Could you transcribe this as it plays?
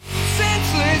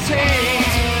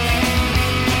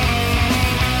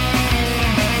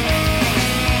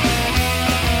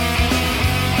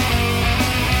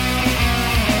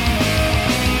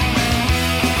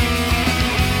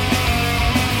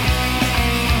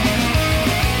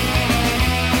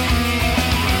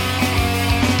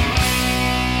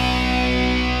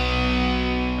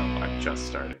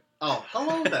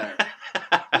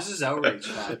Outrage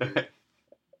Factory.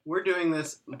 We're doing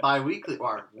this bi-weekly,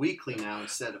 or weekly now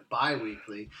instead of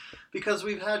bi-weekly, because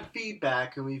we've had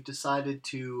feedback and we've decided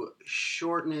to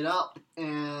shorten it up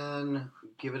and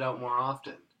give it out more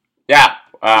often. Yeah.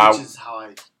 Which is how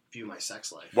I view my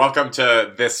sex life. Welcome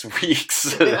to this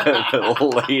week's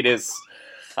latest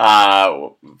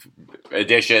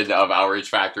edition of Outrage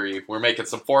Factory. We're making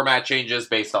some format changes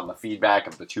based on the feedback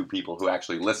of the two people who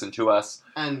actually listen to us.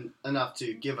 And enough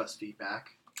to give us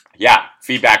feedback. Yeah,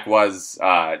 feedback was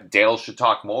Dale should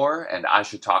talk more and I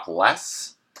should talk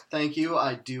less. Thank you.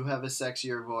 I do have a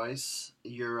sexier voice.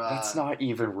 That's not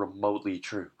even remotely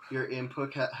true. Your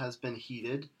input has been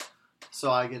heated,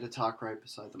 so I get to talk right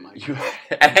beside the microphone.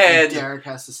 And Derek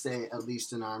has to stay at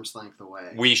least an arm's length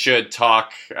away. We should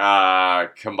talk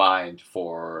combined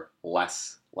for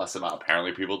less amount.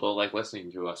 Apparently people don't like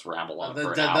listening to us ramble on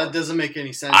for an hour. That doesn't make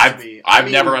any sense to me. I've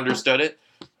never understood it.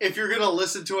 If you're going to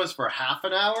listen to us for half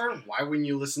an hour, why wouldn't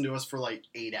you listen to us for like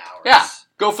 8 hours? Yeah,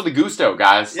 go for the gusto,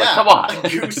 guys. Yeah, like, come on. The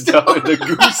gusto. The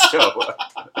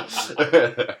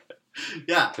gusto.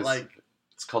 Yeah, like...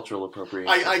 It's cultural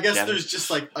appropriation. I guess there's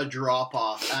just like a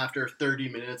drop-off after 30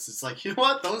 minutes. It's like, you know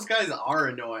what? Those guys are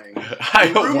annoying.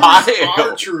 Rumors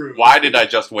are true. Why did I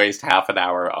just waste half an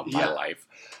hour of my life?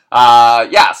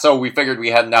 So we figured we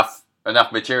had enough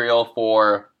material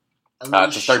for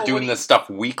to start doing this stuff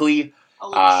weekly.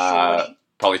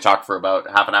 Probably talk for about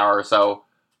half an hour or so.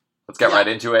 Let's get right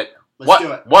into it. Let's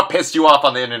do it. What pissed you off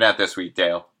on the internet this week,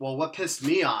 Dale? Well, what pissed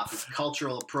me off is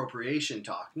cultural appropriation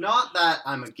talk. Not that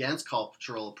I'm against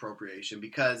cultural appropriation,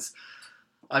 because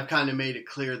I've kind of made it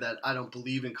clear that I don't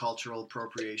believe in cultural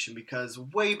appropriation, because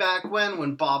way back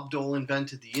when Bob Dole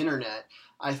invented the internet,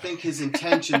 I think his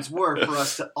intentions were for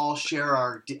us to all share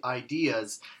our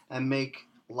ideas and make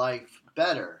life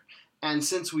better. And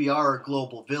since we are a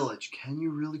global village, can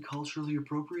you really culturally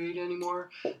appropriate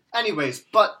anymore? Anyways,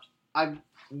 but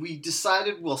we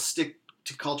decided we'll stick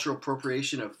to cultural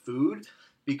appropriation of food,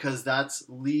 because that's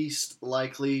least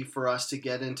likely for us to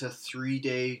get into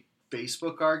 3-day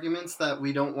Facebook arguments that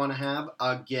we don't want to have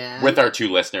again. With our two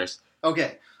listeners.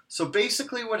 Okay, so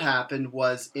basically what happened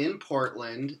was in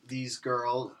Portland, these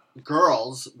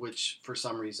girls, which for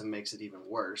some reason makes it even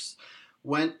worse,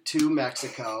 went to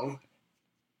Mexico.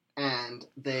 And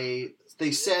they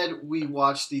said, we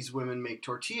watched these women make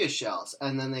tortilla shells.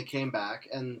 And then they came back,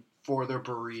 and for their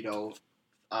burrito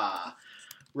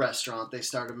restaurant, they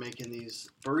started making these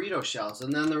burrito shells.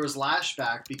 And then there was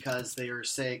lashback because they were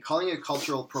calling it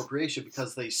cultural appropriation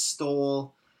because they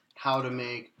stole how to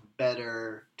make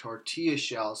better tortilla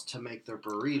shells to make their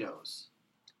burritos.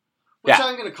 Which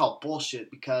I'm going to call bullshit,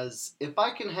 because if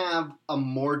I can have a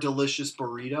more delicious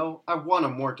burrito, I want a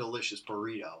more delicious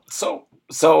burrito.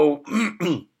 So,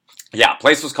 yeah,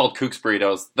 place was called Kook's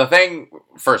Burritos. The thing,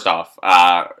 first off,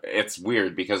 it's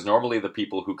weird because normally the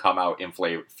people who come out in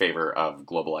favor of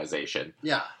globalization,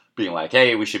 being like,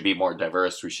 hey, we should be more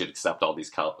diverse, we should accept all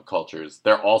these cultures,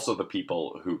 they're also the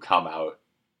people who come out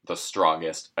the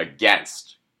strongest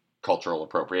against cultural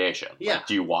appropriation. Yeah. Like,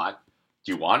 do you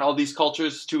want all these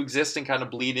cultures to exist and kind of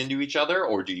bleed into each other,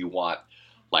 or do you want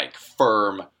like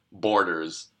firm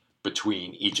borders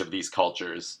between each of these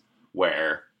cultures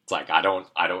where it's like I don't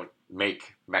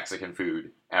make Mexican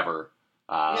food ever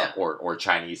or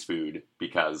Chinese food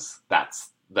because that's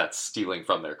stealing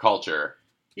from their culture.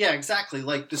 Yeah, exactly.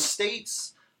 Like the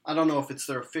States, I don't know if it's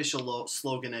their official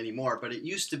slogan anymore, but it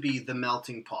used to be the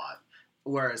melting pot,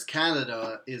 whereas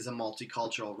Canada is a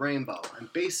multicultural rainbow.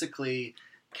 And basically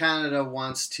Canada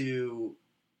wants to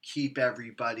keep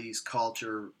everybody's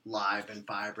culture live and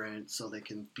vibrant so they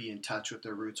can be in touch with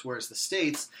their roots, whereas the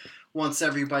States wants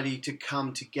everybody to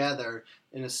come together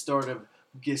in a sort of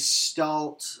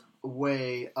gestalt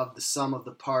way of the sum of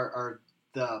the part, or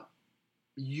the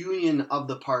union of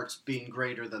the parts being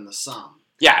greater than the sum.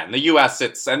 Yeah, in the U.S.,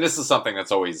 and this is something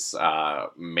that's always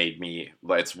made me,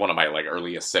 it's one of my like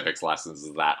earliest civics lessons,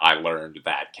 is that I learned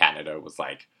that Canada was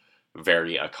like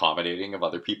very accommodating of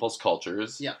other people's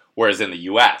cultures. Yeah. Whereas in the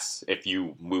U.S., if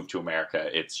you move to America,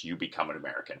 it's you become an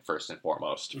American first and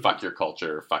foremost. Mm-hmm. Fuck your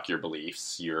culture, fuck your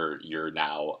beliefs. You're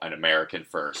now an American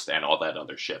first, and all that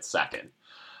other shit second.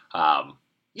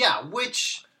 Yeah,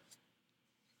 which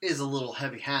is a little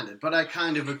heavy-handed, but I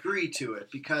kind of agree to it,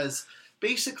 because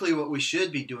basically what we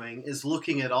should be doing is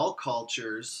looking at all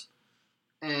cultures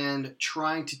and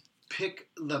trying to pick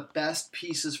the best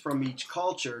pieces from each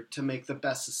culture to make the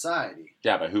best society.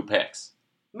 Yeah, but who picks?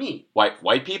 Me.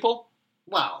 White people?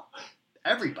 Well,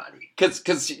 everybody.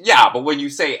 Because yeah, but when you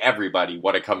say everybody,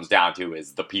 what it comes down to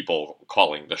is the people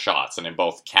calling the shots. And in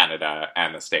both Canada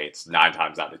and the States, 9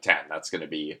 times out of 10, that's going to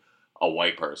be a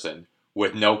white person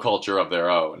with no culture of their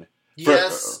own.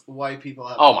 Yes, white people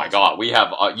have. Oh my God, we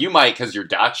have. You might because you're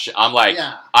Dutch. I'm like,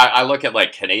 yeah. I look at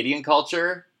like Canadian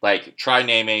culture. Like, try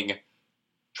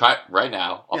right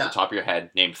now off the top of your head.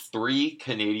 Name 3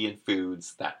 Canadian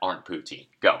foods that aren't poutine.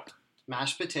 Go.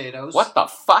 Mashed potatoes. What the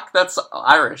fuck? That's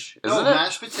Irish, isn't it?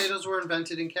 Mashed potatoes were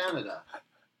invented in Canada.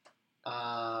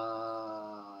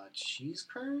 Cheese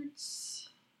curds?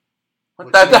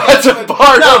 That's a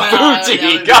part of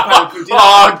poutine.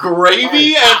 Oh,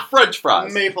 gravy and French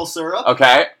fries. Maple syrup.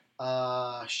 Okay.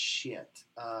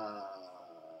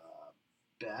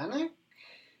 Bannock?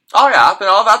 Oh, yeah.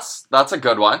 No, that's a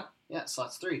good one. Yeah, so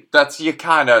that's 3. That's, you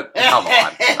kind of, come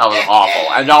on. That was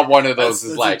awful. And not one of those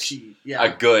is like a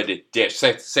good dish.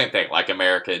 Same thing, like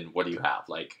American, what do you have?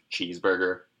 Like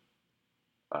cheeseburger?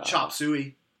 Chop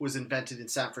suey was invented in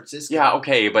San Francisco. Yeah,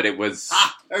 okay, but it was...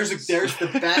 There's the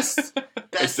best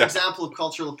example of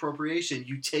cultural appropriation.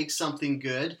 You take something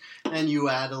good and you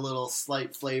add a little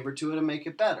slight flavor to it and make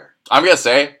it better. I'm going to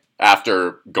say,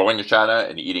 after going to China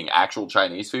and eating actual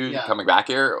Chinese food, coming back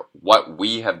here, what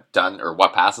we have done, or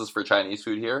what passes for Chinese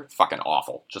food here, fucking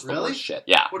awful. Just the worst shit.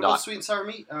 Yeah. What about sweet and sour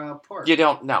meat? Pork? You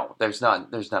don't, no, there's none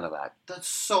of that. That's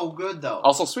so good, though.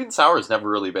 Also, sweet and sour has never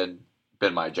really been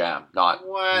my jam. Not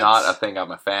a thing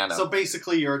I'm a fan of. So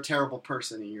basically, you're a terrible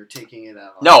person and you're taking it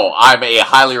out. No, I'm a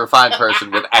highly refined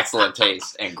person with excellent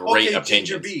taste and great opinions.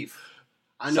 Ginger beef.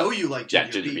 I know you like ginger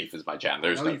beef. Yeah, ginger beef is my jam.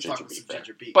 There's no ginger beef there.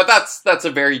 But that's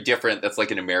a very different, that's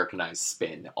like an Americanized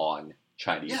spin on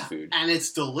Chinese food. And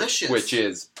it's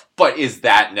delicious. But is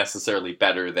that necessarily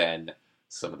better than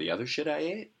some of the other shit I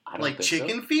ate? I don't think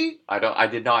chicken feet? I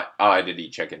did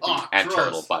eat chicken feet. And gross.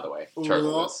 Turtle, by the way.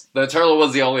 The turtle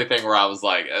was the only thing where I was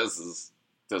like,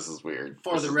 this is weird.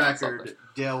 For the record,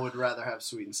 Dale would rather have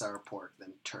sweet and sour pork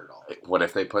than turtle. What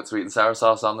if they put sweet and sour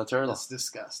sauce on the turtle? That's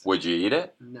disgusting. Would you eat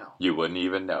it? No. You wouldn't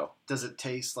even know. Does it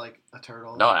taste like a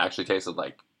turtle? No, it actually tasted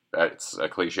like, it's a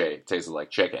cliche, it tasted like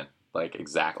chicken. Like,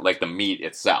 exactly. Like the meat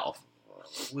itself.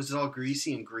 Was it all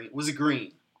greasy and green? Was it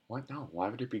green? What? No, why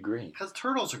would it be green? Because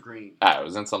turtles are green. It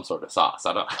was in some sort of sauce.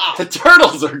 I don't. The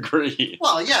turtles are green.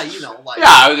 Well, yeah, you know, like.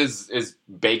 Yeah, is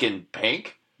bacon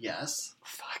pink? Yes.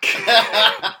 Fuck.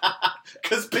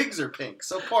 Because pigs are pink,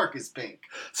 so pork is pink.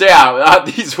 So yeah,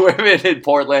 these women in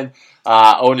Portland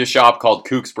owned a shop called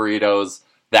Kook's Burritos.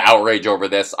 The outrage over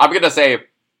this, I'm gonna say,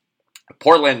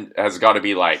 Portland has got to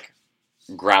be like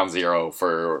ground zero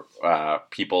for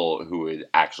people who would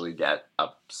actually get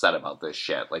upset about this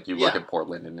shit. Like, you look at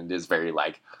Portland and it is very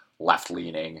like left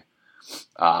leaning.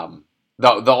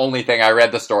 The only thing, I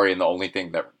read the story, and the only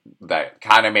thing that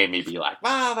kind of made me be like,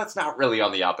 well, that's not really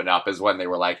on the up and up, is when they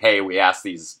were like, hey, we asked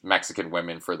these Mexican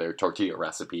women for their tortilla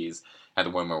recipes, and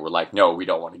the women were like, no, we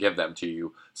don't want to give them to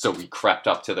you. So we crept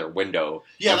up to their window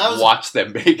and watched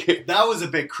them make it. That was a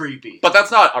bit creepy. But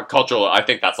that's not a cultural, I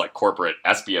think that's like corporate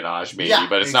espionage maybe,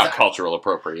 but it's not cultural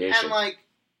appropriation. And like,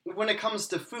 when it comes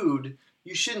to food,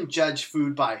 you shouldn't judge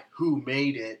food by who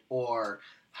made it or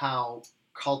how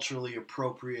culturally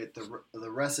appropriate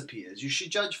the recipe is. You should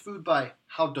judge food by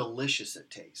how delicious it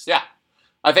tastes. Yeah.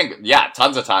 I think,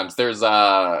 tons of times. There's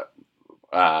what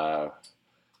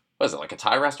is it, like a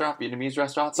Thai restaurant, Vietnamese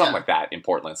restaurant? Something like that in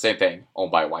Portland. Same thing,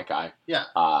 owned by a white guy. Yeah.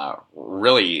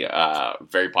 Really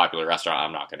very popular restaurant.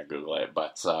 I'm not going to Google it,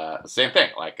 but same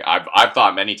thing. Like, I've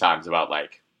thought many times about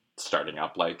like starting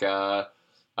up like a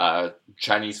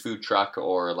Chinese food truck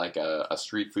or like a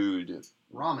street food.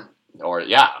 Ramen. Or,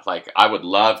 like, I would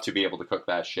love to be able to cook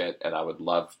that shit, and I would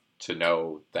love to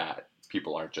know that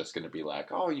people aren't just going to be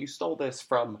like, oh, you stole this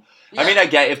from... Yeah. I mean, I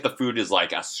get if the food is,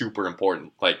 like, a super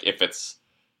important... Like, if it's...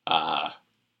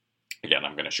 Again,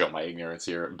 I'm going to show my ignorance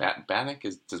here. Bannock,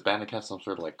 does Bannock have some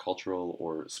sort of, like, cultural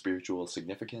or spiritual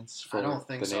significance for the native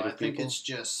people? I don't think so. I think it's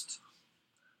just...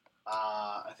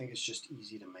 I think it's just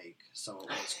easy to make. So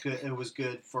it's good. It was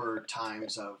good for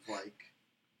times of, like,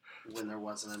 when there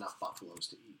wasn't enough buffaloes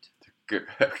to eat. Good.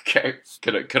 Okay.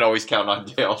 Could always count on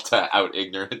Dale to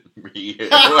out-ignorant me when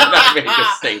I make a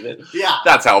statement. Yeah.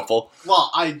 That's helpful.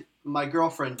 Well, my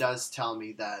girlfriend does tell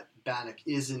me that Bannock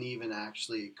isn't even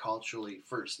actually culturally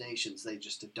First Nations. They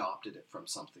just adopted it from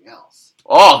something else.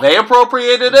 Oh, they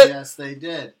appropriated it? Yes, they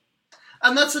did.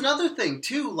 And that's another thing,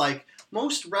 too. Like,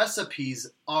 most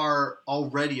recipes are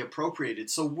already appropriated.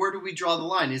 So where do we draw the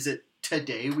line? Is it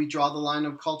today we draw the line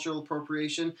of cultural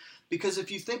appropriation. Because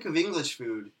if you think of English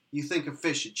food, you think of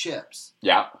fish and chips.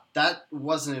 Yeah. That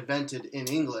wasn't invented in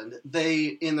England. They,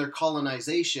 in their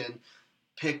colonization,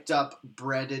 picked up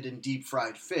breaded and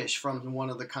deep-fried fish from one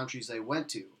of the countries they went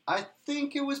to. I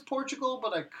think it was Portugal,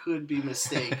 but I could be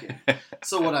mistaken.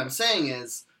 So what I'm saying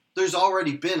is, there's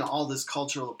already been all this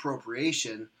cultural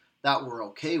appropriation that we're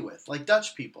okay with. Like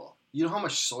Dutch people. You know how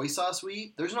much soy sauce we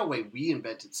eat? There's no way we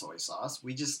invented soy sauce.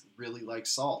 We just really like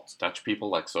salt. Dutch people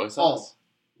like soy sauce? Oh,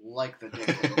 like the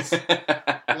dickens.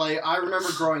 Like, I remember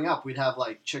growing up, we'd have,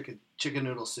 like, chicken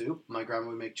noodle soup. My grandma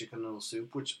would make chicken noodle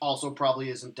soup, which also probably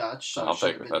isn't Dutch, so I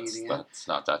should have been eating it. That's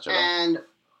not Dutch at all. And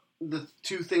the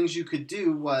two things you could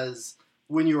do was,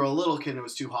 when you were a little kid and it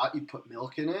was too hot, you'd put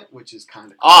milk in it, which is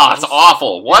kind of gross. Oh, it's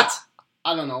awful. What? Yeah.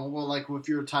 I don't know. Well, like, if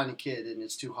you're a tiny kid and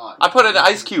it's too hot. I put an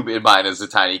ice cube in mine as a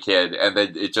tiny kid, and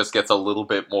then it just gets a little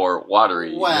bit more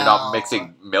watery. Well, you're not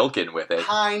mixing milk in with it.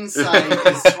 Hindsight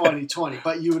is 20/20.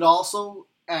 But you would also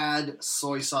add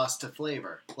soy sauce to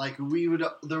flavor. Like,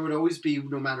 there would always be,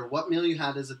 no matter what meal you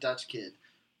had as a Dutch kid,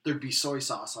 there'd be soy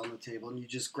sauce on the table, and you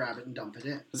just grab it and dump it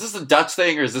in. Is this a Dutch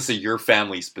thing, or is this a your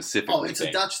family specific thing? Oh, it's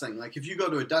a Dutch thing. Like, if you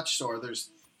go to a Dutch store, there's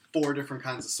 4 different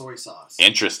kinds of soy sauce.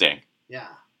 Interesting. Yeah.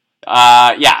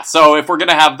 Yeah, so if we're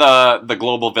gonna have the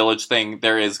global village thing,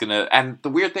 there is gonna, and the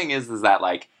weird thing is that,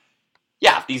 like,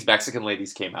 yeah, if these Mexican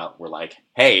ladies came out and were like,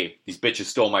 hey, these bitches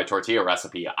stole my tortilla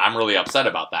recipe, I'm really upset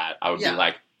about that, I would be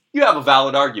like, you have a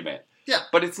valid argument. Yeah.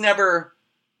 But it's never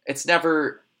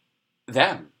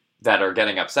them that are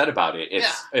getting upset about it.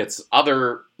 It's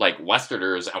other, like,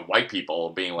 Westerners and white people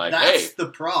being like, hey. That's the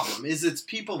problem, is it's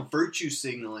people virtue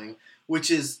signaling, which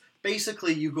is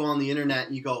basically you go on the internet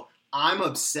and you go, I'm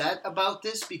upset about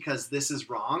this because this is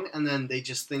wrong, and then they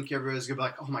just think everybody's going to be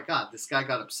like, oh my god, this guy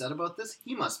got upset about this?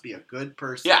 He must be a good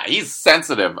person. Yeah, he's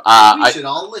sensitive. We should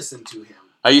all listen to him.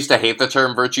 I used to hate the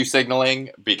term virtue signaling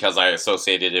because I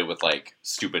associated it with, like,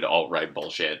 stupid alt-right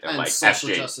bullshit and like,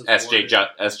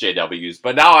 SJWs.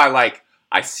 But now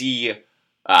I see,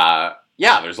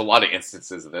 there's a lot of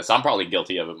instances of this. I'm probably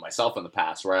guilty of it myself in the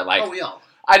past where we all.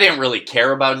 I didn't really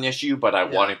care about an issue, but I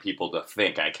wanted people to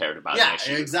think I cared about an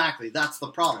issue. Yeah, exactly. That's the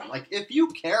problem. Like, if you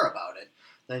care about it,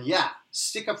 then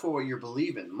stick up for what you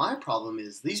believe in. My problem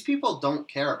is these people don't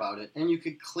care about it, and you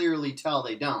could clearly tell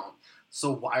they don't.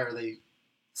 So why are they...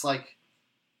 It's like,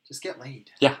 just get laid.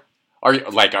 Yeah.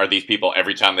 Are these people,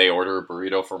 every time they order a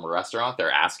burrito from a restaurant, they're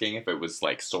asking if it was,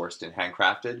 like, sourced and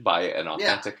handcrafted by an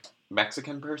authentic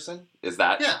Mexican person? Is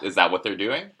that what they're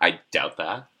doing? I doubt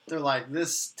that. They're like,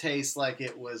 this tastes like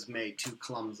it was made too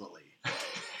clumsily.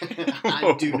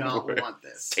 I do not want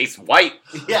this. Tastes white.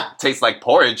 Yeah. Tastes like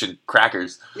porridge and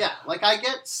crackers. Yeah, like I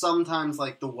get sometimes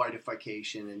like the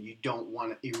whiteification and you don't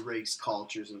want to erase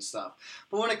cultures and stuff.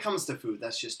 But when it comes to food,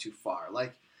 that's just too far.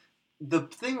 Like, the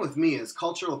thing with me is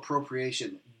cultural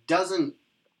appropriation doesn't,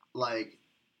 like,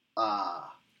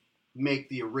 make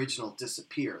the original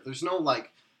disappear. There's no,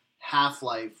 like,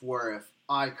 Half-Life where if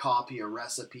I copy a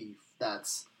recipe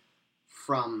that's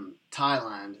from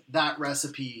Thailand, that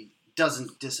recipe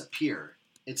doesn't disappear.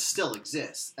 It still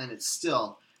exists, and it's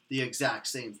still the exact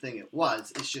same thing it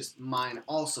was. It's just mine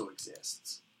also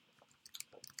exists.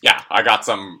 Yeah, I got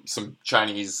some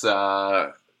Chinese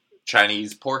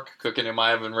pork cooking in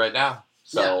my oven right now.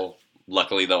 So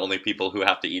luckily the only people who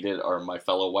have to eat it are my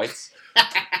fellow whites.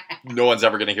 No one's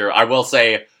ever going to hear it. I will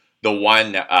say the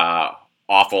one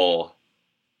awful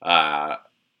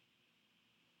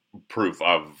proof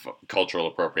of cultural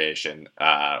appropriation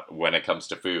when it comes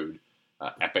to food,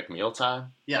 Epic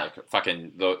Mealtime. Yeah. Like,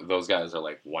 fucking, those guys are,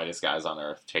 like, whitest guys on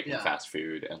earth taking fast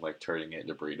food and, like, turning it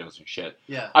into burritos and shit.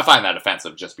 Yeah. I find that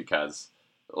offensive just because,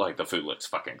 like, the food looks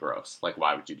fucking gross. Like,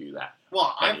 why would you do that?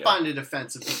 Well, I find it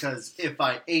offensive because if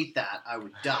I ate that, I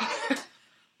would die.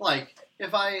 Like,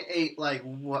 if I ate, like,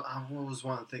 what was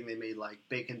one thing they made, like,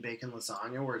 bacon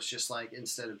lasagna, where it's just, like,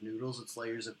 instead of noodles, it's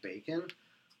layers of bacon.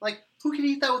 Like, who can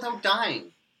eat that without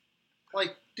dying?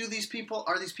 Like, are these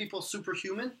people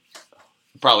superhuman?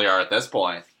 Probably are at this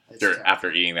point.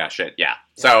 After eating that shit, yeah.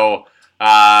 So,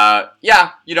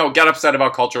 get upset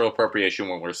about cultural appropriation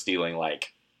when we're stealing,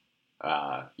 like,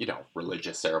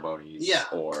 religious ceremonies. Yeah.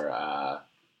 Or,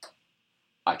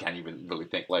 I can't even really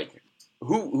think, like,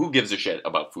 who gives a shit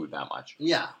about food that much?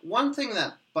 Yeah. One thing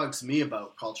that bugs me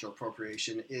about cultural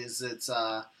appropriation is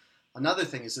another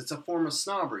thing is it's a form of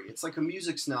snobbery. It's like a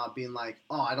music snob being like,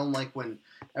 oh, I don't like when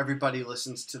everybody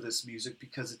listens to this music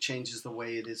because it changes the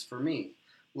way it is for me.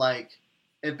 Like,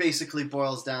 it basically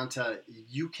boils down to,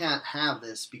 you can't have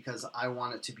this because I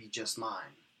want it to be just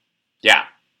mine. Yeah.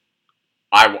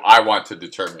 I want to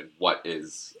determine what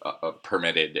is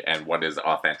permitted and what is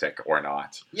authentic or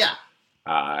not. Yeah.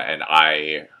 And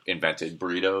I invented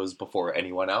burritos before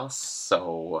anyone else,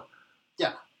 so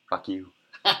yeah, fuck you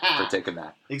for taking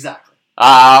that. Exactly.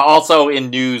 Also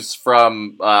in news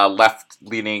from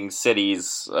left-leaning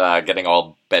cities getting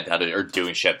all bent out of, or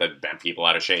doing shit that bent people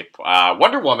out of shape.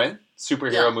 Wonder Woman,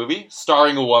 superhero movie,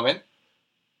 starring a woman.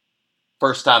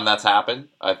 First time that's happened,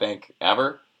 I think,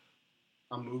 ever.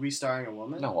 A movie starring a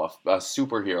woman? No, a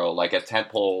superhero, like a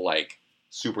tentpole, like,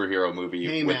 superhero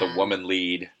movie with a woman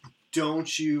lead.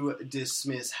 Don't you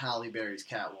dismiss Halle Berry's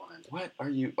Catwoman. What are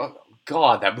you... Oh,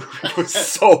 God, that movie was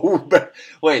so bad.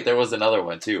 Wait, there was another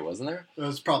one, too, wasn't there? It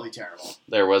was probably terrible.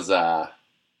 There was, oh,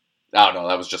 no,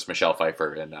 that was just Michelle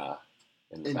Pfeiffer in the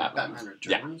Batman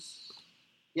Returns?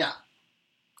 Yeah.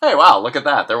 Hey, wow, look at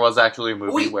that. There was actually a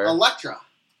movie where... Elektra.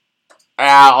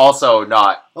 Also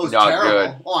not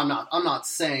terrible. Good. Oh, I'm not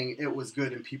saying it was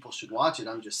good and people should watch it.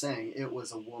 I'm just saying it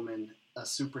was a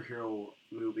superhero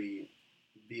movie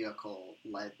vehicle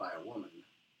led by a woman.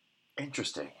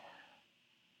 Interesting.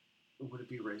 Would it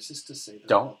be racist to say that?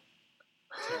 Don't.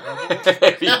 Terrible?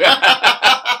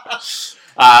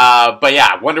 But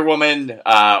yeah, Wonder Woman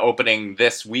opening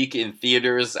this week in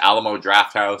theaters. Alamo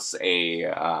Drafthouse, a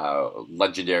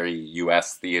legendary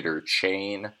U.S. theater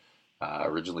chain.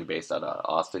 Originally based out of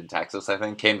Austin, Texas, I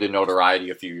think. Came to notoriety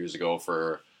a few years ago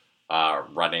for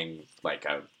running like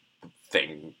a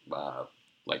thing,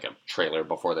 like a trailer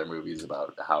before their movies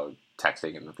about how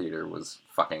texting in the theater was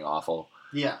fucking awful.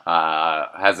 Yeah.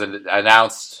 Has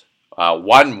announced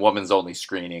one woman's only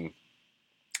screening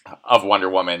of Wonder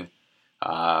Woman.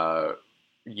 Of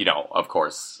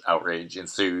course, outrage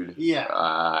ensued.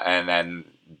 Yeah. And then...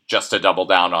 just to double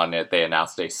down on it, they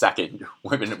announced a second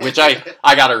women, which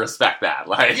I gotta respect that.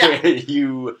 Like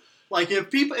you, like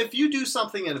if you do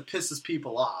something and it pisses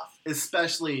people off,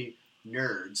 especially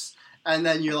nerds, and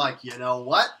then you're like, you know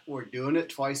what, we're doing it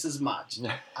twice as much.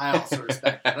 I also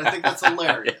respect that. I think that's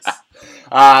hilarious.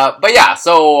 But yeah,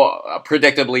 so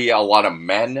predictably, a lot of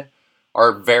men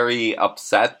are very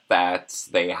upset that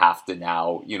they have to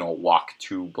now, walk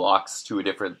 2 blocks to a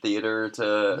different theater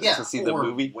to see the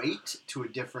movie. Wait to a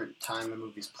different time the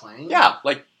movie's playing. Yeah,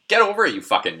 like, get over it, you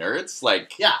fucking nerds.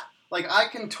 Like, yeah, like, I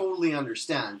can totally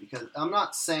understand, because I'm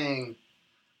not saying,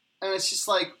 and it's just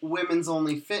like women's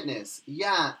only fitness.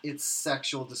 Yeah, it's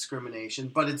sexual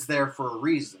discrimination, but it's there for a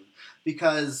reason.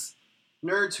 Because...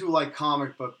 nerds who like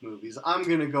comic book movies, I'm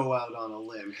going to go out on a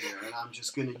limb here, and I'm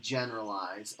just going to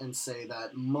generalize and say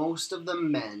that most of the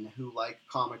men who like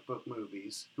comic book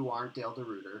movies, who aren't Dale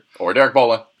DeRuyter, or Derek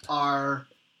Bola, are,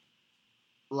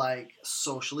 like,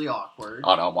 socially awkward.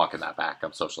 Oh, no, I'm walking that back.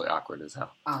 I'm socially awkward as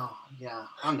hell. Oh, yeah,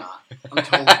 I'm not. I'm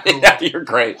totally cool. Yeah, you're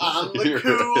great. I'm the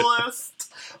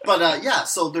coolest. But, yeah,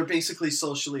 so they're basically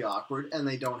socially awkward, and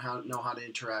they don't know how to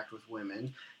interact with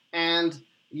women. And,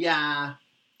 yeah...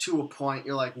 to a point,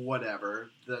 you're like, whatever,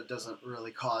 that doesn't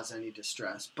really cause any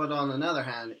distress. But on the other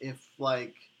hand, if,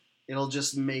 like, it'll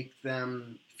just make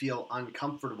them feel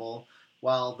uncomfortable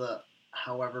while the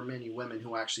however many women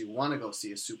who actually want to go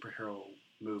see a superhero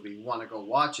movie want to go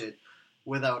watch it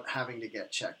without having to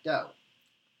get checked out.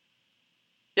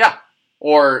 Yeah.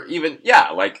 Or even,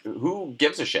 like, who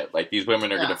gives a shit? Like, these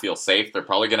women are going to feel safe. They're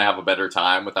probably going to have a better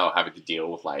time without having to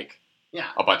deal with, like,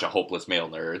 a bunch of hopeless male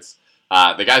nerds.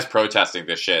 The guys protesting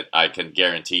this shit, I can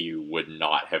guarantee you, would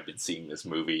not have been seeing this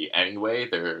movie anyway.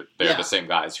 They're the same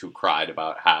guys who cried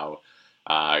about how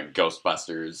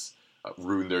Ghostbusters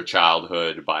ruined their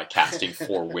childhood by casting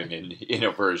 4 women in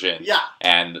a version. Yeah.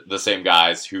 And the same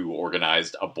guys who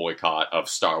organized a boycott of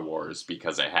Star Wars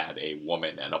because it had a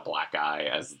woman and a black guy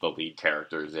as the lead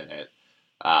characters in it.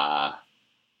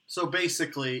 So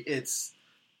basically, it's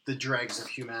the dregs of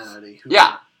humanity who...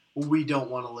 we don't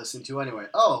want to listen to anyway.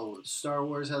 Oh, Star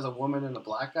Wars has a woman and a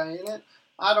black guy in it?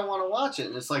 I don't want to watch it.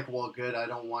 And it's like, well, good, I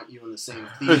don't want you in the same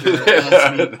theater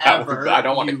as me ever. I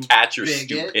don't want to catch your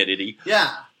stupidity.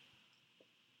 Yeah.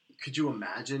 Could you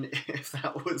imagine if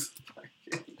that was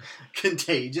fucking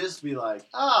contagious? Be like,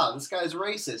 this guy's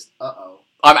racist. Uh-oh.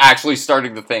 I'm actually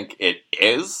starting to think it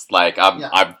is. Like,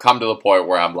 I've come to the point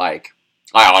where I'm like,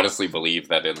 I honestly believe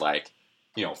that in, like,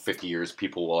 50 years,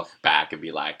 people will look back and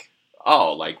be like,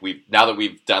 oh, like, now that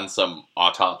we've done some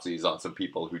autopsies on some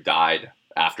people who died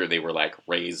after they were, like,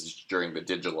 raised during the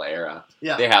digital era,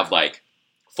 they have, like,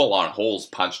 full-on holes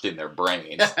punched in their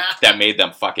brains that made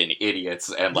them fucking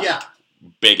idiots and, like,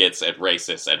 bigots and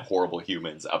racists and horrible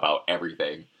humans about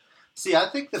everything. See, I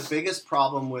think the biggest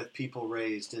problem with people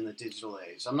raised in the digital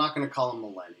age, I'm not going to call them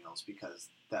millennials because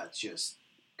that just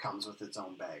comes with its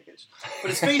own baggage, but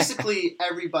it's basically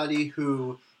everybody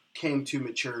who came to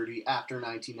maturity after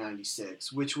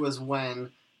 1996, which was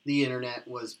when the internet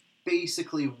was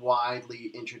basically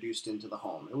widely introduced into the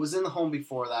home. It was in the home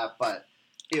before that, but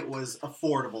it was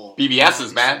affordable.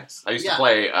 BBS's, man. I used to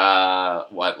play,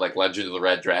 like Legend of the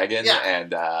Red Dragon,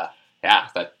 and,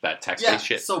 that text-based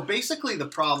shit. So basically the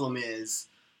problem is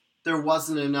there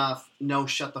wasn't enough, no,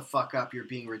 shut the fuck up, you're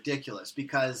being ridiculous,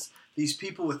 because these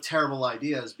people with terrible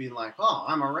ideas being like, oh,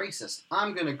 I'm a racist,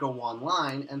 I'm going to go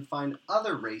online and find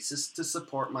other racists to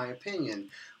support my opinion.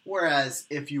 Whereas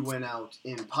if you went out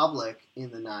in public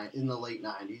in the late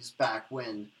 90s, back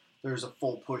when there's a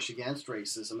full push against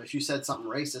racism, if you said something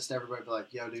racist, everybody would be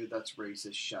like, yo, dude, that's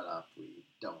racist, shut up, we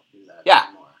don't do that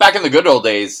anymore. Back in the good old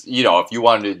days, if you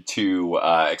wanted to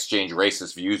exchange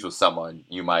racist views with someone,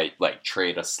 you might,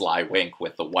 trade a sly wink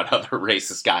with the one other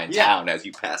racist guy in town as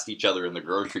you passed each other in the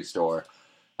grocery store.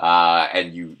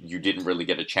 And you didn't really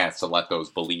get a chance to let those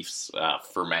beliefs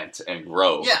ferment and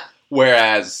grow. Yeah.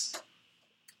 Whereas,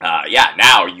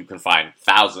 now you can find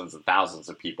thousands and thousands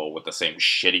of people with the same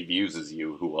shitty views as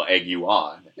you who will egg you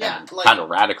on and kind of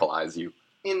radicalize you.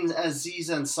 In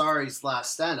Aziz Ansari's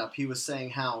last stand-up, he was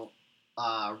saying how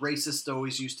racists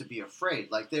always used to be afraid.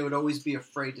 Like, they would always be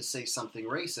afraid to say something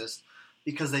racist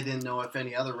because they didn't know if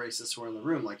any other racists were in the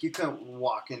room. Like, you couldn't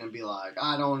walk in and be like,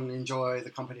 I don't enjoy the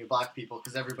company of black people,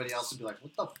 because everybody else would be like,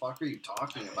 what the fuck are you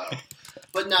talking about?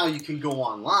 But now you can go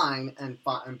online and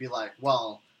be like,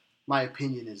 well, my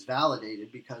opinion is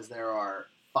validated because there are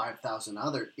 5,000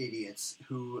 other idiots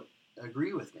who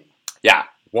agree with me. Yeah.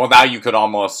 Well, now you could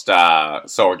almost,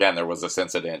 so again, there was this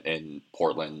incident in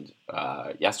Portland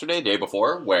day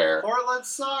before, where... Portland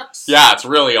sucks! Yeah, it's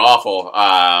really awful,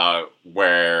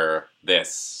 where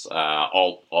this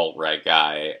alt-right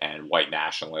guy and white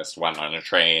nationalist went on a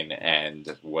train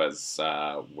and was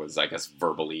I guess,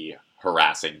 verbally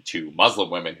harassing two Muslim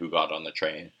women who got on the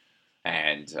train,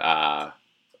 and...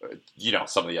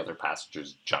 some of the other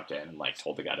passengers jumped in and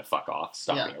told the guy to fuck off,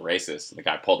 stop being a racist. And the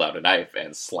guy pulled out a knife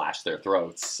and slashed their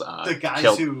throats. The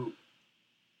guys who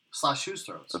slashed whose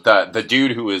throats? The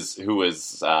dude who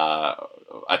was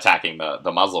attacking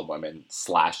the Muslim women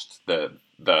slashed the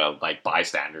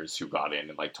bystanders who got in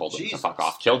and told them to fuck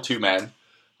off. Killed two men.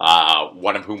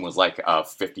 One of whom was a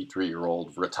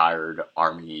 53-year-old retired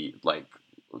army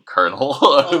colonel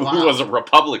who was a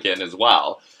Republican as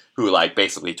well. Who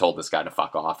basically told this guy to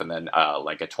fuck off, and then a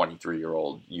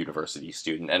 23-year-old university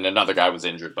student, and another guy was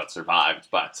injured but survived.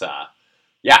 But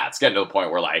it's getting to the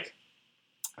point where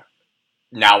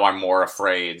now I'm more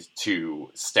afraid to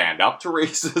stand up to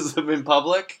racism in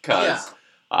public because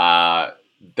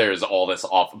there's all this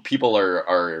awful. People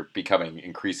are becoming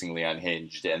increasingly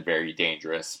unhinged and very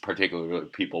dangerous, particularly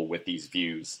people with these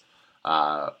views.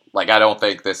 I don't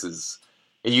think this is.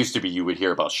 It used to be you would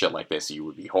hear about shit like this, you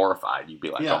would be horrified. You'd be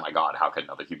like, oh my God, how could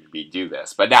another human being do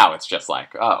this? But now it's just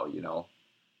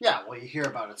Yeah, well, you hear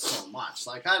about it so much.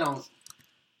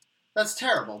 That's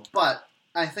terrible, but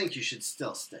I think you should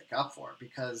still stick up for it,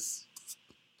 because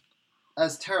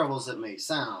as terrible as it may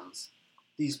sound,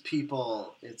 these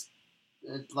people, it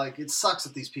sucks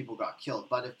that these people got killed,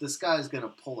 but if this guy's going to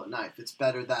pull a knife, it's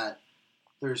better that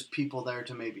there's people there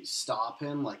to maybe stop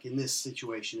him. In this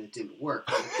situation, it didn't work.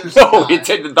 It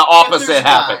didn't. The opposite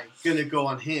happened. Gonna go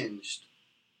unhinged.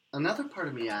 Another part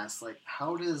of me asks,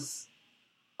 how does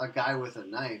a guy with a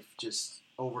knife just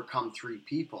overcome three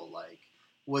people?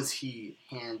 Was he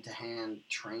hand-to-hand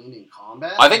trained in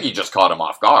combat? I think he just caught him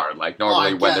off guard.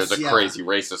 Normally when there's a crazy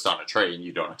racist on a train,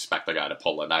 you don't expect the guy to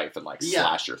pull a knife and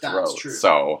slash your throat. That's true.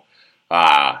 So,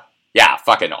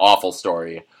 fucking awful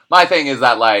story. My thing is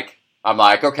that I'm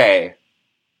okay,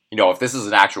 if this is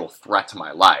an actual threat to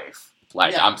my life,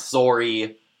 I'm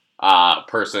sorry,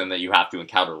 person that you have to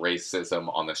encounter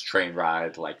racism on this train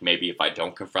ride. Maybe if I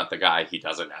don't confront the guy, he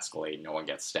doesn't escalate, no one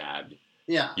gets stabbed.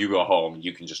 Yeah. You go home,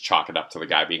 you can just chalk it up to the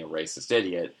guy being a racist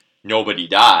idiot. Nobody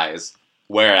dies.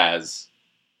 Whereas,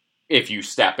 if you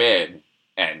step in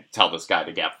and tell this guy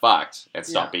to get fucked and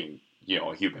stop being,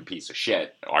 a human piece of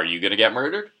shit, are you going to get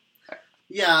murdered?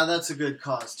 Yeah, that's a good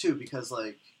cause, too, because,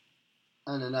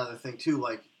 and another thing, too,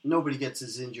 nobody gets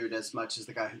as injured as much as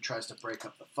the guy who tries to break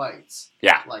up the fights.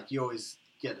 Yeah. You always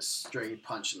get a stray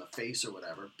punch in the face or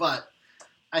whatever. But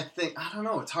I don't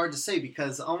know, it's hard to say,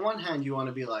 because on one hand you want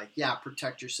to be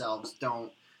protect yourselves,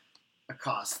 don't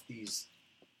accost these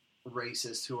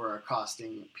racists who are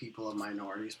accosting people of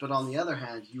minorities. But on the other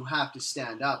hand, you have to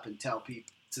stand up and tell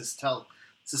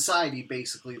society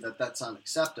basically that that's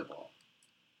unacceptable.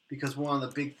 Because one of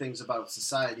the big things about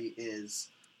society is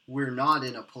we're not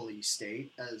in a police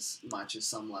state, as much as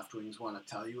some left-wings want to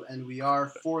tell you, and we are,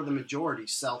 for the majority,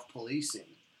 self-policing.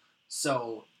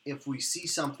 So if we see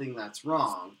something that's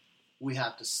wrong, we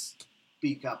have to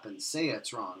speak up and say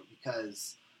it's wrong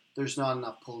because there's not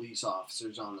enough police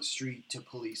officers on the street to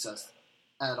police us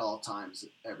at all times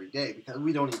every day because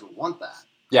we don't even want that.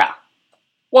 Yeah.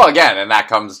 Well, again, and that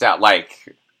comes down,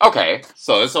 like, okay,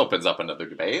 so this opens up another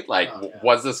debate. Like,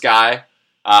 was this guy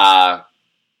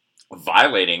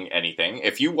violating anything?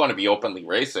 If you want to be openly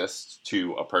racist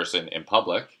to a person in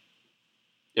public,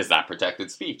 is that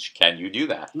protected speech? Can you do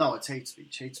that? No, it's hate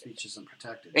speech. Hate speech isn't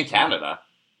protected. In Canada.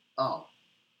 Oh.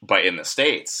 But in the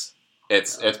States,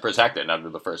 it's protected under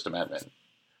the First Amendment.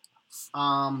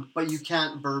 But you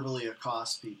can't verbally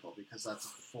accost people because that's a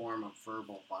form of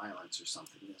verbal violence or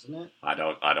something, isn't it? I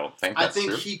don't think that's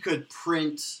true. He could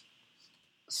print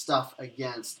stuff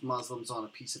against Muslims on a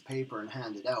piece of paper and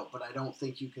hand it out, but I don't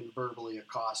think you can verbally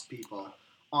accost people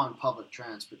on public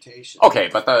transportation. Okay,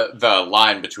 but the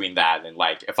line between that and,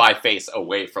 like, if I face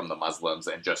away from the Muslims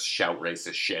and just shout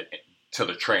racist shit to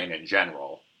the train in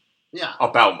general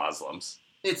about Muslims.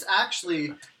 It's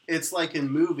like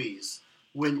in movies.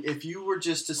 If you were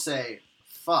just to say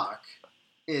fuck,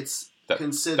 it's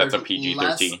considered that's a PG-13.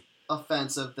 less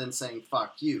offensive than saying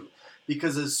fuck you,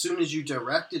 because as soon as you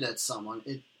direct it at someone,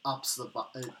 it ups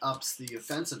the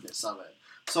offensiveness of it.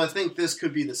 So I think this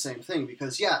could be the same thing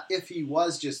because if he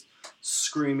was just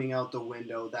screaming out the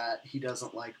window that he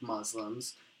doesn't like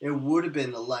Muslims, it would have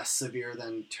been less severe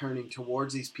than turning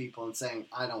towards these people and saying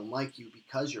I don't like you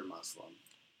because you're Muslim.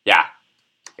 Yeah.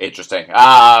 Interesting.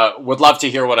 Would love to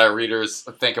hear what our readers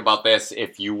think about this.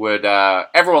 If you would,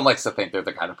 everyone likes to think they're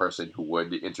the kind of person who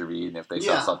would intervene if they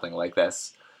saw something like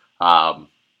this.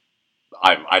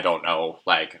 I don't know.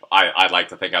 Like, I like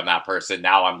to think I'm that person.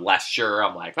 Now I'm less sure.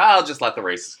 I'm like, well, I'll just let the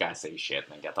racist guy say shit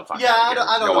and then get the fuck out of here. I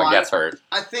don't know. No one gets hurt.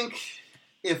 I think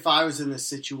if I was in this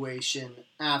situation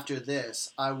after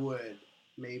this, I would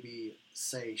maybe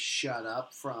say shut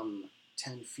up from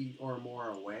 10 feet or more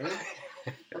away.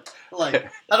 Like,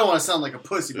 I don't want to sound like a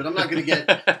pussy, but I'm not going to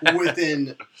get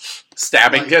within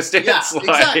stabbing distance. Yeah,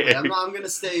 exactly. I'm going to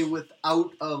stay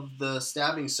out of the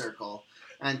stabbing circle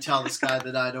and tell this guy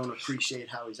that I don't appreciate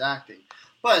how he's acting.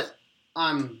 But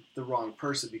I'm the wrong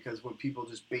person because when people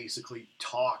just basically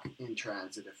talk in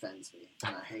transit, it offends me,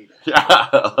 and I hate it.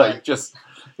 Yeah, just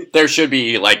there should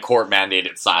be like court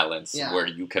mandated silence where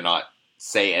you cannot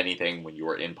say anything when you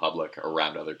are in public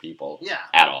around other people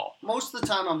at all. Most of the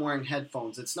time I'm wearing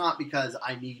headphones. It's not because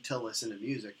I need to listen to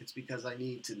music. It's because I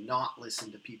need to not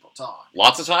listen to people talk.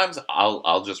 Lots of times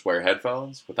I'll just wear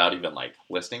headphones without even like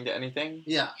listening to anything.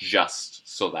 Yeah. Just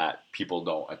so that people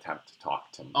don't attempt to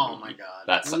talk to me. Oh my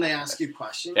god. When they ask you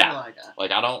questions, you're like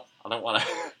I don't want to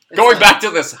going back to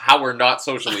this how we're not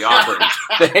socially awkward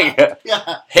thing.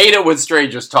 Hate it when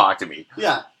strangers talk to me.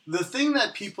 Yeah. The thing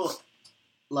that people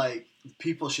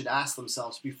should ask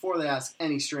themselves before they ask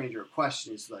any stranger a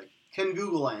question is like, can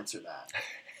Google answer that?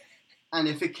 And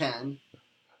if it can,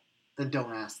 then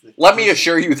don't ask the question. Let me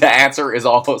assure you the answer is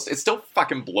almost, it still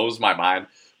fucking blows my mind.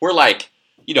 We're like,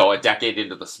 a decade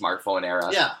into the smartphone era.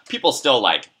 Yeah. People still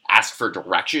like ask for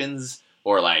directions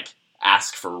or like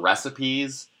ask for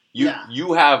recipes.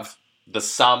 You have the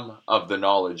sum of the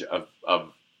knowledge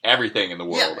of everything in the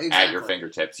world at your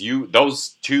fingertips.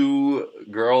 Those two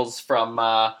girls from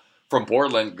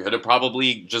Portland could have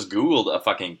probably just Googled a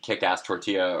fucking kick-ass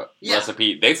tortilla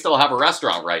recipe. They still have a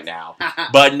restaurant right now.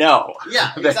 But no.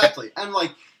 Yeah, exactly. And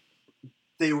like,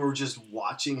 they were just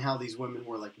watching how these women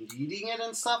were like kneading it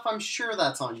and stuff. I'm sure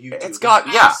that's on YouTube. It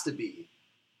has to be.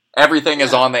 Everything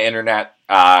is on the internet.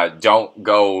 Don't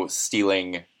go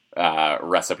stealing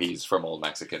recipes from old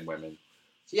Mexican women.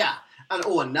 Yeah. And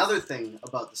another thing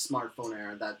about the smartphone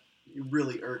era that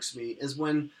really irks me is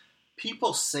when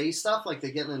people say stuff like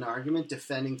they get in an argument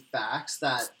defending facts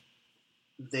that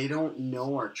they don't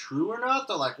know are true or not.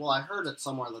 They're like, well, I heard it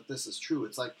somewhere that this is true.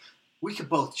 It's like, we could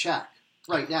both check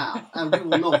right now and we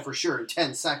will know for sure in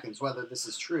 10 seconds whether this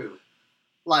is true.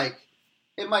 Like,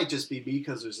 it might just be me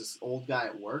because there's this old guy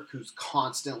at work who's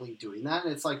constantly doing that.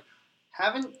 And it's like,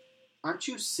 aren't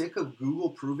you sick of Google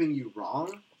proving you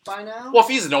wrong by now? Well, if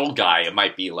he's an old guy, it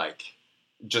might be like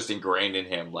just ingrained in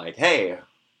him, like, hey,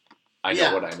 I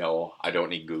know what I know. I don't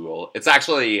need Google. It's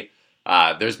actually,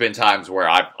 there's been times where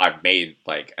I've made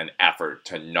like an effort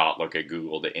to not look at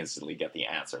Google to instantly get the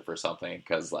answer for something.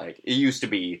 Because like, it used to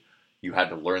be you had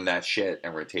to learn that shit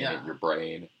and retain it in your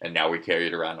brain. And now we carry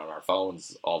it around on our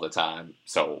phones all the time.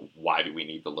 So why do we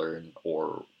need to learn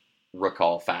or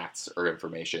recall facts or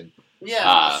information? Yeah,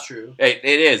 that's true. It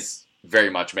is very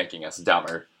much making us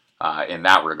dumber in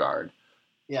that regard.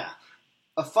 Yeah.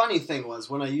 A funny thing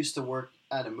was when I used to work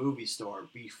at a movie store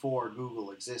before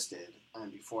Google existed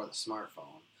and before the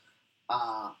smartphone,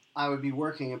 I would be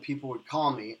working and people would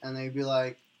call me and they'd be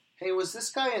like, "Hey, was this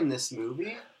guy in this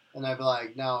movie?" And I'd be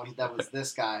like, "No, that was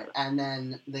this guy." And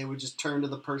then they would just turn to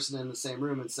the person in the same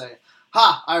room and say,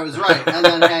 "Ha, I was right," and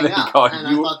then hang up. God,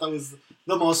 I thought that was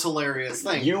the most hilarious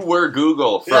thing. You were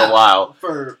Google for a while.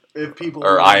 For if people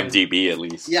or IMDb at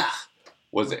least. Yeah.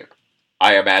 Was it?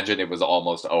 I imagine it was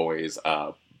almost always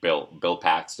Bill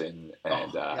Paxton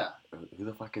and who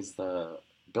the fuck is the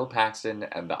Bill Paxton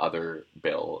and the other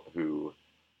Bill who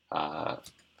give me a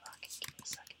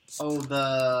second. Oh,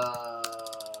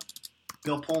 the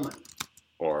Bill Pullman.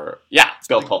 Or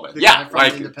Bill Pullman. Yeah,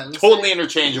 like totally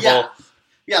interchangeable.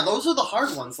 Yeah, those are the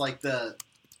hard ones, like the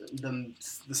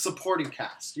supporting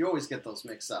cast. You always get those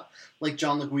mixed up. Like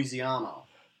John Leguizamo.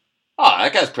 Oh,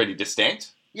 that guy's pretty distinct.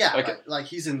 Yeah, like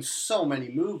he's in so many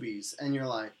movies, and you're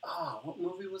like, oh, what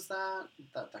movie was that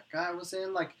guy was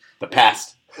in? Like The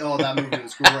Past. Oh, that movie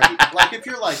was great. Like if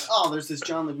you're like, oh, there's this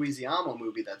John Leguizamo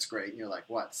movie that's great, and you're like,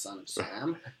 what, Son of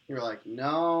Sam? You're like,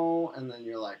 no, and then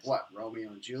you're like, what,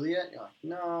 Romeo and Juliet? You're like,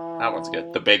 no. That one's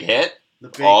good. The Big Hit. The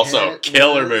Big also Hit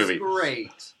killer movie.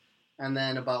 Great. And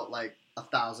then about like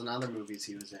 1,000 other movies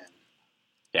he was in.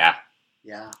 Yeah.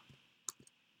 Yeah.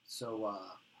 So,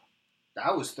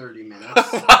 that was 30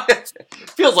 minutes.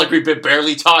 Feels like we've been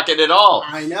barely talking at all.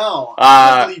 I know. I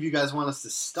can't believe you guys want us to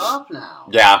stop now.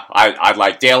 Yeah, I'd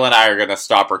like Dale and I are going to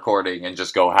stop recording and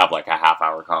just go have like a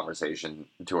half-hour conversation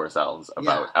to ourselves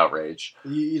about outrage.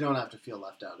 You don't have to feel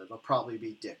left out. It'll probably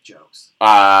be dick jokes.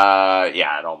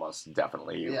 Yeah, it almost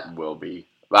definitely will be.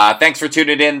 Thanks for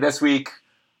tuning in this week.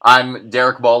 I'm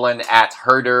Derek Bolin at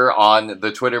Herder on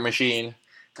the Twitter machine.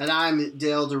 And I'm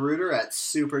Dale DeRuiter at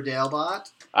Super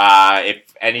DaleBot.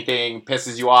 If anything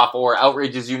pisses you off or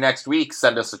outrages you next week,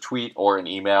 send us a tweet or an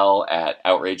email at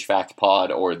OutrageFactPod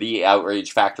or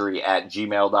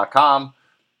theoutragefactory@gmail.com.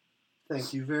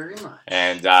 Thank you very much.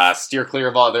 And steer clear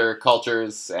of other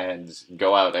cultures and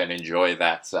go out and enjoy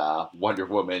that Wonder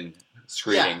Woman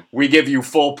screening. Yeah. We give you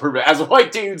full permission. As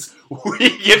white dudes,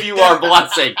 we give you our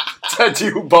blessing to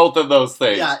do both of those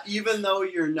things. Yeah, even though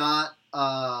you're not...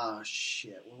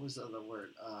 shit, what was the other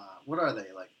word? What are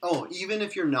they like? Oh, even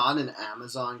if you're not an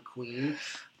Amazon queen,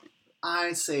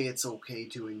 I say it's okay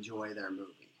to enjoy their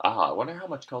movie. I wonder how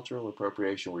much cultural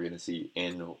appropriation we're going to see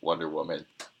in Wonder Woman.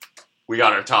 We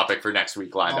got our topic for next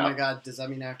week lined up. Oh my god, does that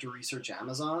mean I have to research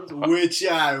Amazons? Which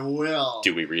I will.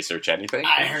 Do we research anything?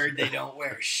 I heard they don't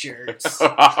wear shirts.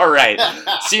 All right.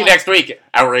 See you next week,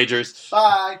 Outragers.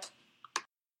 Bye.